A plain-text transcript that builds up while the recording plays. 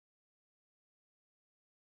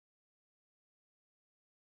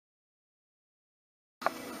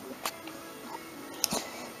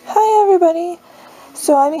everybody,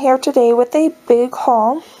 so I'm here today with a big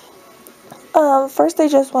haul. First I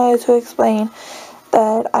just wanted to explain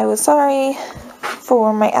that I was sorry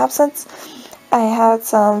for my absence. I had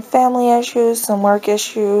some family issues, some work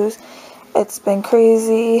issues. It's been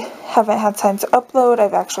crazy. Haven't had time to upload.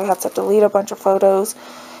 I've actually had to delete a bunch of photos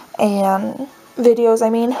and videos,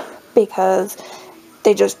 because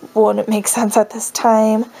they just wouldn't make sense at this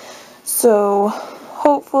time. So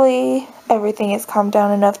hopefully everything has calmed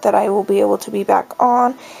down enough that I will be able to be back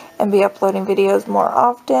on and be uploading videos more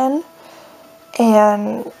often.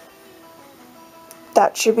 And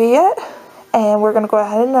that should be it. And we're going to go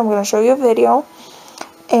ahead and I'm going to show you a video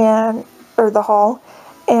or the haul.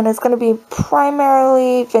 And it's going to be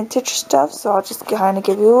primarily vintage stuff, so I'll just kind of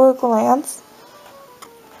give you a glance.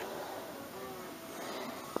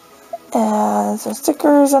 And some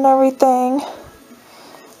stickers and everything.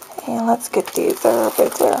 And let's get these, they're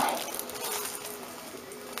bigger.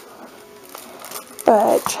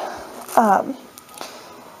 But,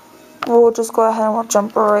 we'll just go ahead and we'll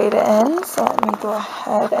jump right in. So let me go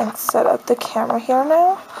ahead and set up the camera here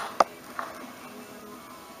now.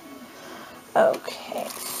 Okay,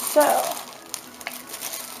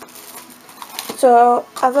 so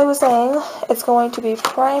as I was saying, it's going to be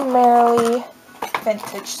primarily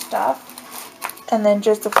vintage stuff. And then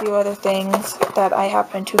just a few other things that I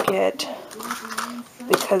happened to get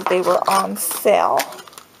because they were on sale.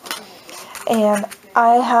 And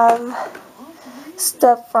I have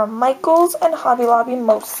stuff from Michael's and Hobby Lobby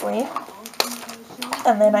mostly.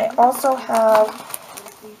 And then I also have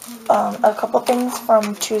a couple things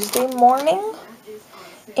from Tuesday morning.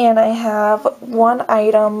 And I have one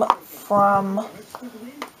item from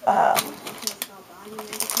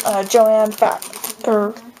Joanns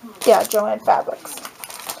Fabrics.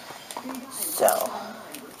 So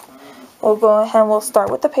we'll go ahead and we'll start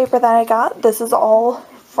with the paper that I got. This is all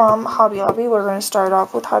from Hobby Lobby. We're going to start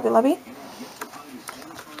off with Hobby Lobby.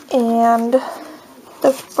 And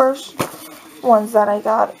the first ones that I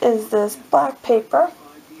got is this black paper.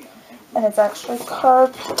 And it's actually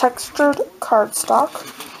textured cardstock.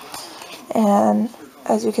 And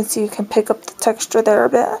as you can see, you can pick up the texture there a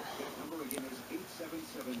bit.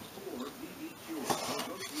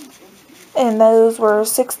 And those were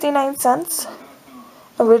 69 cents.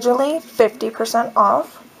 Originally 50%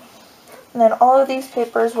 off. And then all of these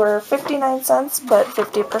papers were 59 cents, but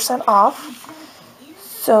 50% off.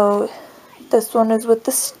 So this one is with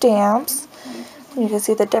the stamps. You can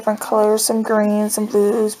see the different colors, some greens, some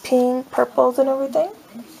blues, pink, purples, and everything.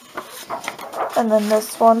 And then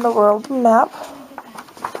this one, the world map.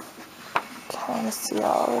 Kind of see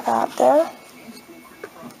all of that there.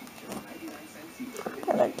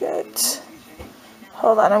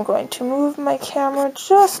 Hold on, I'm going to move my camera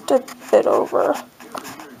just a bit over.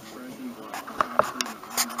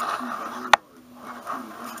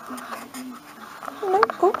 No,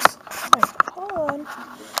 oops. Hold on.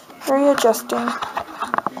 Readjusting.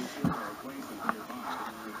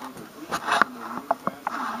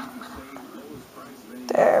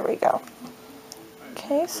 There we go.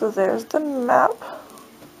 Okay, so there's the map.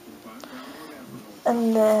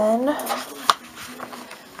 And then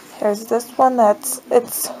here's this one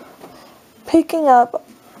it's picking up,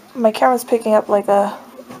 my camera's picking up like a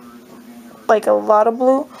lot of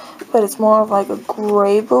blue, but it's more of like a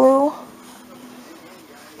gray blue.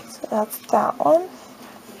 So that's that one.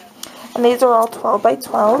 And these are all 12 by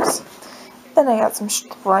 12s. Then I got some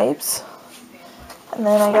stripes. And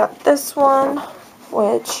then I got this one,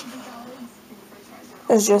 which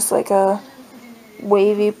is just like a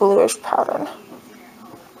wavy bluish pattern.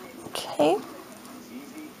 Okay.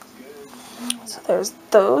 So there's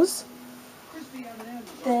those.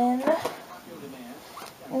 Then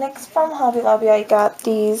next from Hobby Lobby I got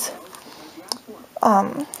these.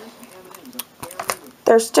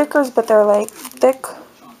 They're stickers, but they're like thick.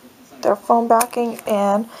 They're foam backing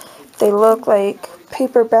and they look like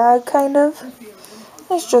paper bag kind of.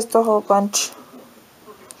 It's just a whole bunch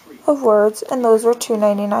of words, and those were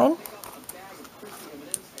 $2.99.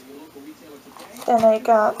 Then I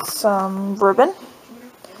got some ribbon,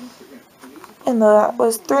 and that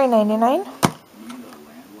was $3.99.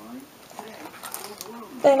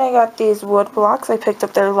 Then I got these wood blocks. I picked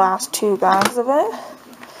up their last 2 bags of it,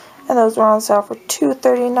 and those were on sale for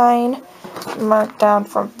 $2.39, marked down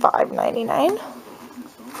from $5.99.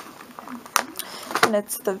 And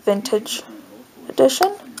it's the vintage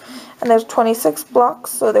edition. And there's 26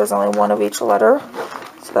 blocks, so there's only one of each letter.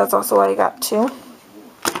 So that's also why I got 2.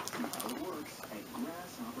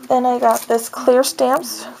 Then I got this clear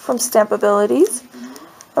stamps from Stampabilities.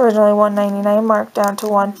 Originally $1.99, marked down to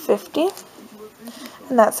 $1.50.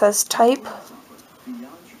 And that says type.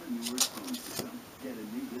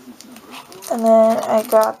 And then I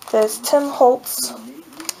got this Tim Holtz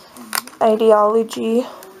Ideology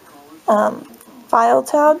file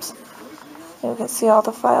tabs. You can see all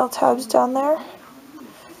the file tabs down there.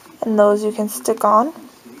 And those you can stick on.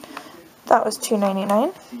 That was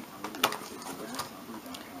 $2.99.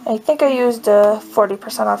 I think I used a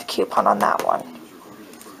 40% off coupon on that one.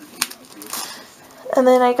 And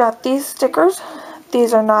then I got these stickers.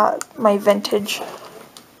 These are not my vintage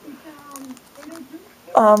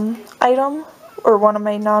item, or one of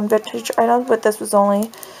my non-vintage items, but this was only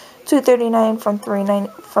 $2.39 from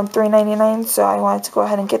 $3.99, so I wanted to go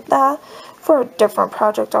ahead and get that for a different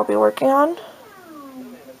project I'll be working on.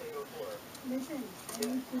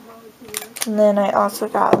 And then I also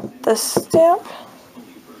got this stamp,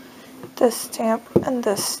 and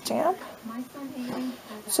this stamp.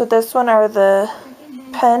 So this one are the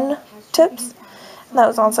pen tips, and that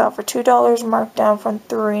was on sale for $2, marked down from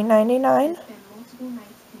 $3.99.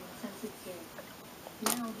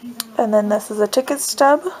 And then this is a ticket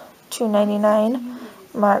stub, $2.99,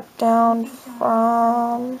 marked down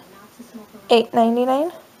from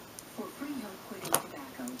 $8.99.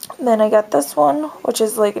 Then I got this one, which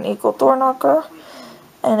is like an equal door knocker,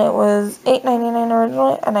 and it was $8.99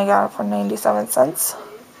 originally, and I got it for 97 cents.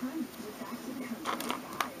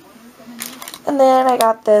 And then I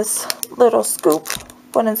got this little scoop,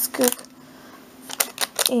 wooden scoop,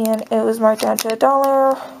 and it was marked down to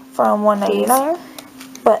 $1 from $1.99,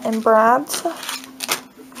 but in brads.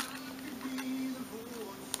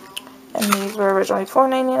 And these were originally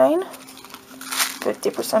 $4.99,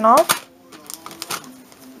 50% off.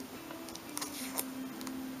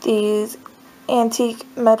 These antique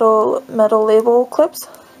metal label clips,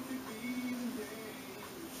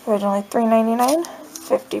 originally $3.99,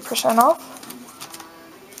 50% off.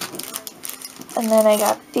 And then I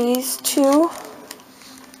got these two.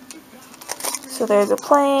 So there's a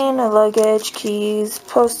plane, a luggage, keys,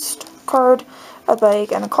 postcard, a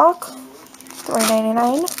bike, and a clock,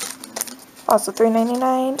 $3.99. Also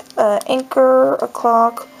 $3.99. Anchor, a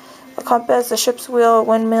clock, a compass, a ship's wheel, a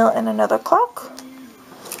windmill, and another clock.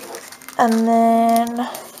 And then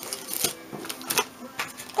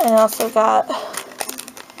I also got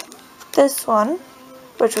this one,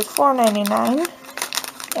 which was $4.99.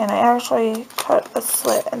 And I actually cut a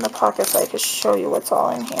slit in the pocket so I could show you what's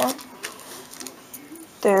all in here.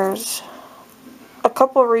 There's a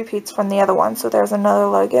couple repeats from the other one. So there's another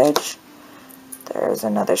luggage. There's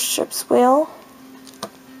another ship's wheel.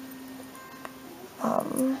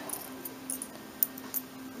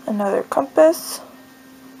 Another compass.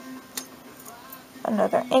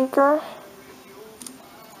 Another anchor.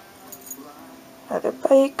 Another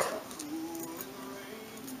bike.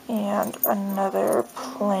 And another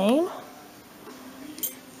plane.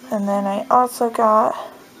 And then I also got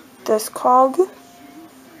this cog.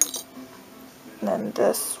 And then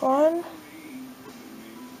this one.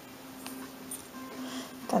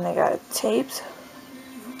 Then I got a taped,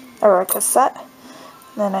 or a cassette.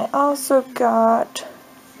 And then I also got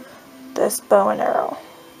this bow and arrow.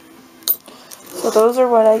 So those are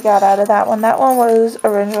what I got out of that one. That one was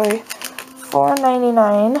originally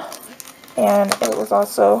 $4.99, and it was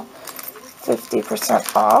also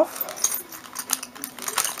 50% off.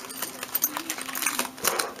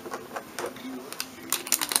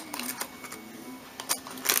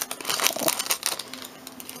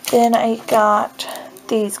 Then I got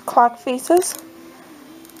these clock faces,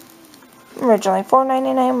 originally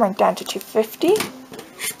 $4.99, marked down to $2.50.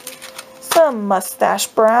 Some mustache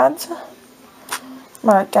brads,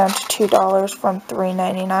 marked down to $2 from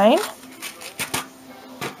 $3.99.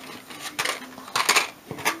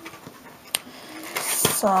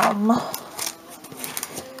 Some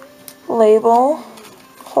label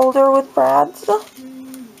holder with brads.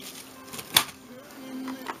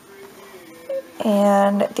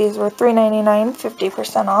 And these were $3.99,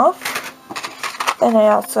 50% off. Then I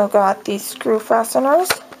also got these screw fasteners.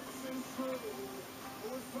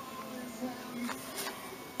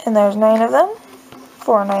 And there's 9 of them,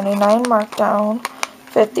 $4.99, marked down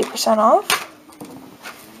 50% off.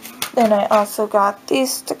 Then I also got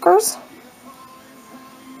these stickers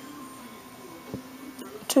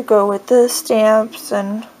to go with the stamps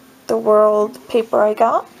and the world paper I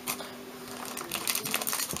got.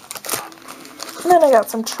 And then I got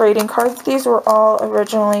some trading cards. These were all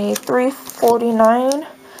originally $3.49,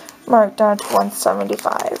 marked down to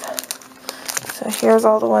 $1.75. So here's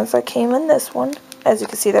all the ones that came in this one. As you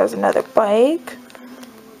can see, there's another bike.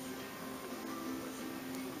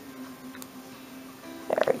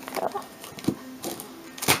 There we go.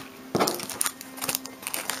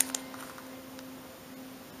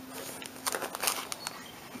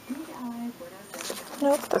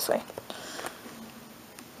 Nope, this way.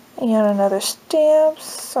 And another stamp,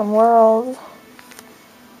 some world.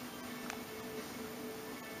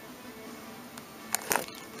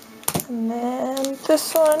 And then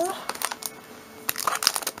this one.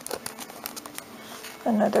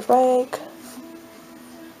 Another bike.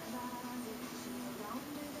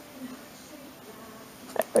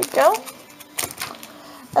 There we go.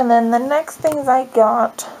 And then the next things I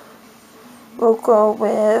got will go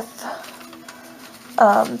with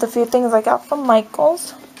the few things I got from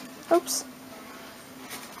Michael's. Oops.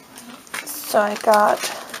 So I got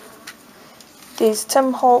these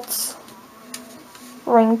Tim Holtz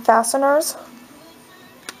ring fasteners.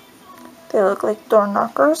 They look like door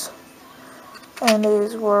knockers. And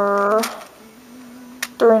these were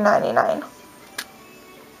 $3.99.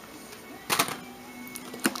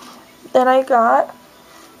 Then I got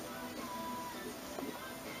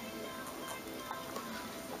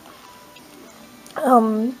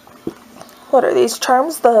what are these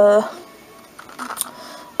charms? What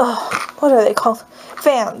are they called?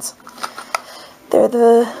 Fans. They're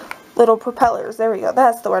the little propellers. There we go.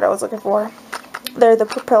 That's the word I was looking for. They're the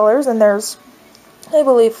propellers, and there's, I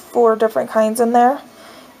believe, 4 different kinds in there.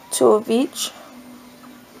 2 of each.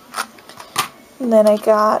 And then I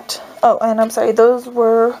got, oh, and I'm sorry, those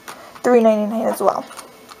were $3.99 as well.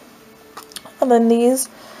 And then these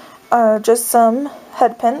are just some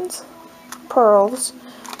head pins, pearls,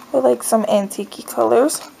 with like some antique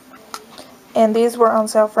colors. And these were on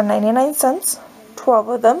sale for 99 cents, 12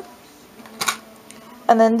 of them.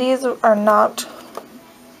 And then these are not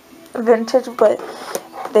vintage, but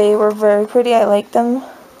they were very pretty. I like them.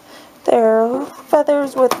 They're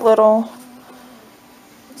feathers with little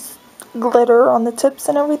glitter on the tips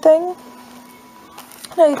and everything.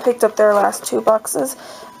 And I picked up their last 2 boxes,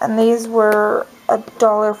 and these were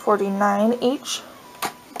 $1.49 each.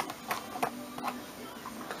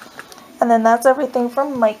 And then that's everything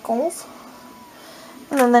from Michael's.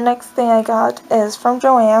 And then the next thing I got is from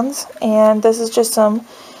Joanns, and this is just some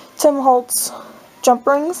Tim Holtz jump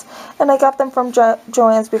rings. And I got them from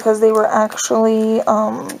Joanns because they were actually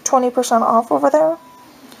 20% off over there.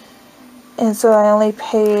 And so I only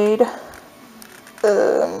paid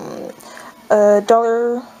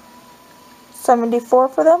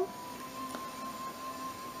 $1.74 for them.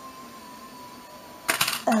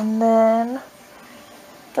 And then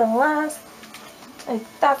the last,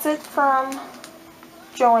 that's it from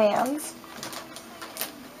Joanns.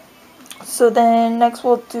 So then next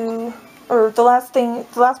we'll do, or the last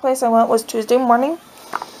place I went was Tuesday morning.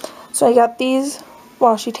 So I got these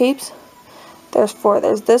washi tapes. There's 4.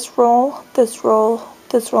 There's this roll, this roll,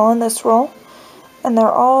 this roll, and this roll. And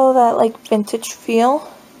they're all that like vintage feel.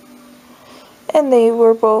 And they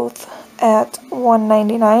were both at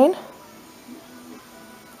 $1.99.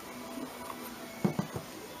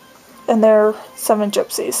 And they're 7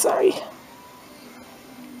 gypsies, sorry.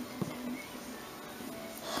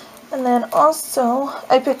 And then also,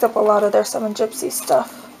 I picked up a lot of their 7 gypsy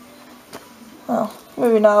stuff. Well,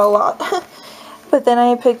 maybe not a lot. But then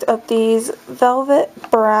I picked up these velvet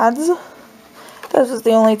brads. This was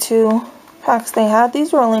the only 2 packs they had.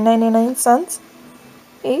 These were only 99 cents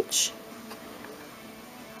each.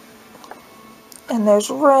 And there's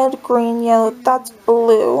red, green, yellow, that's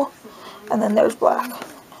blue. And then there's black.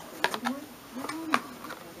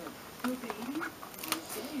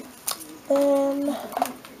 Then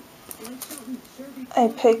I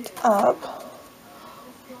picked up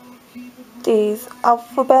these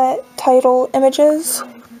alphabet title images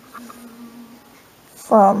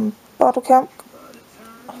from Bottle Cap.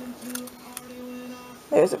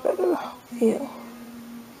 There's a better view.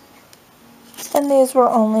 And these were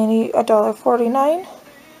only $1.49.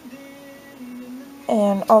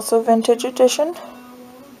 And also vintage edition.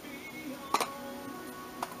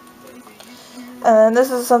 And this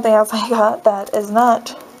is something else I got that is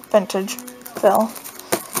not vintage fill.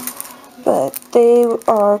 But they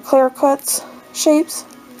are clear cuts shapes.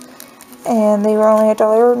 And they were only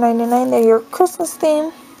 $1.99. They're your Christmas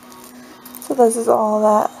theme. So this is all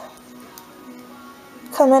that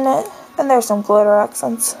come in it. And there's some glitter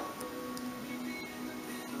accents.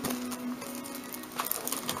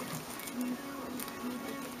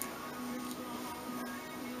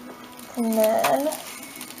 And then,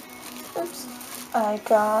 oops, I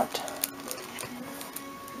got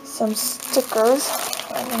some stickers.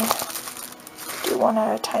 Let me do one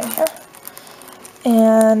at a time here.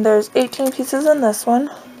 And there's 18 pieces in this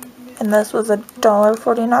one. And this was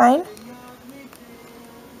 $1.49.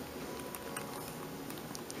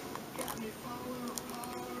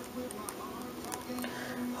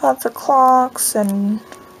 Lots of clocks and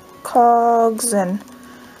cogs, and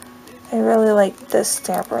I really like this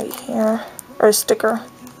stamp right here, or sticker.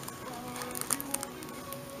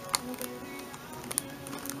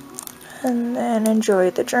 and then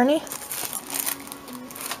enjoy the journey.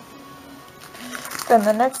 Then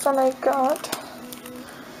the next one I got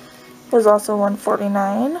was also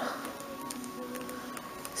 $149.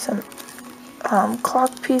 Some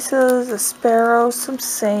clock pieces, a sparrow, some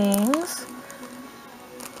sayings,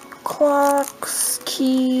 clocks,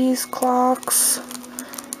 keys, clocks,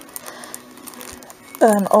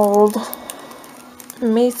 an old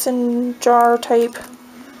mason jar type,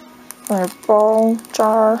 or ball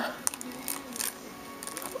jar.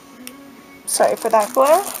 Sorry for that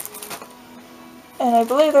glare. And I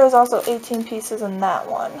believe there's also 18 pieces in that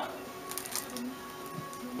one.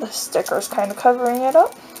 The sticker's kind of covering it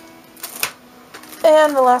up.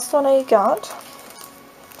 And the last one I got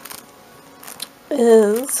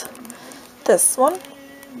is this one.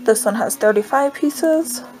 This one has 35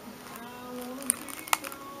 pieces.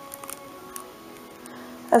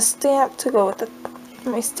 A stamp to go with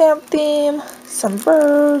my stamp theme. Some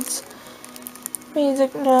birds.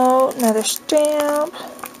 Music note. Another stamp.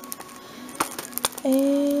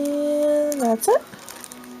 And that's it.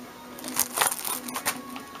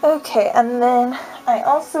 Okay, and then I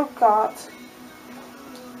also got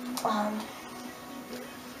it's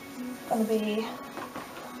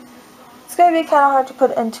gonna be kind of hard to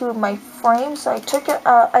put into my frame, so I took it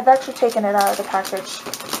out. I've actually taken it out of the package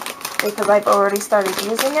because I've already started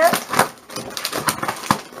using it.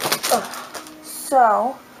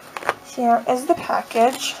 So here is the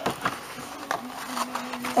package,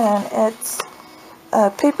 and it's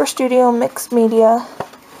a Paper Studio Mixed Media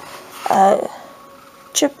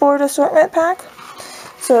chipboard assortment pack.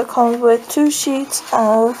 So it comes with 2 sheets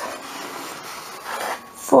of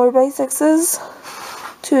 4x6s,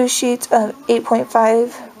 2 sheets of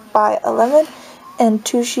 8.5 by 11, and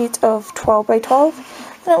 2 sheets of 12 by 12,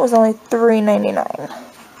 and it was only $3.99.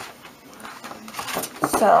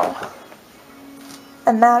 So,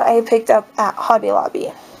 and that I picked up at Hobby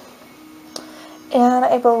Lobby. And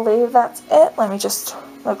I believe that's it. Let me just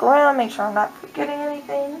look around, make sure I'm not forgetting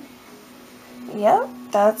anything. Yep,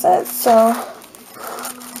 that's it. So,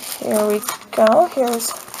 here we go. Here's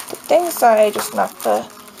the thing. Sorry, I just knocked the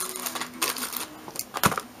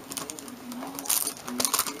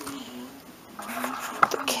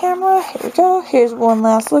camera. Here we go. Here's one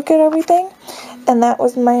last look at everything. And that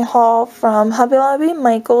was my haul from Hobby Lobby,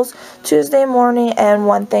 Michael's, Tuesday morning, and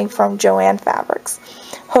one thing from Joanns Fabrics.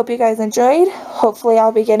 Hope you guys enjoyed. Hopefully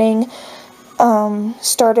I'll be getting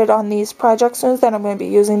started on these projects soon that I'm going to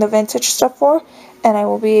be using the vintage stuff for. And I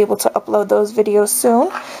will be able to upload those videos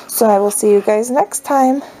soon. So I will see you guys next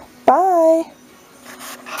time. Bye!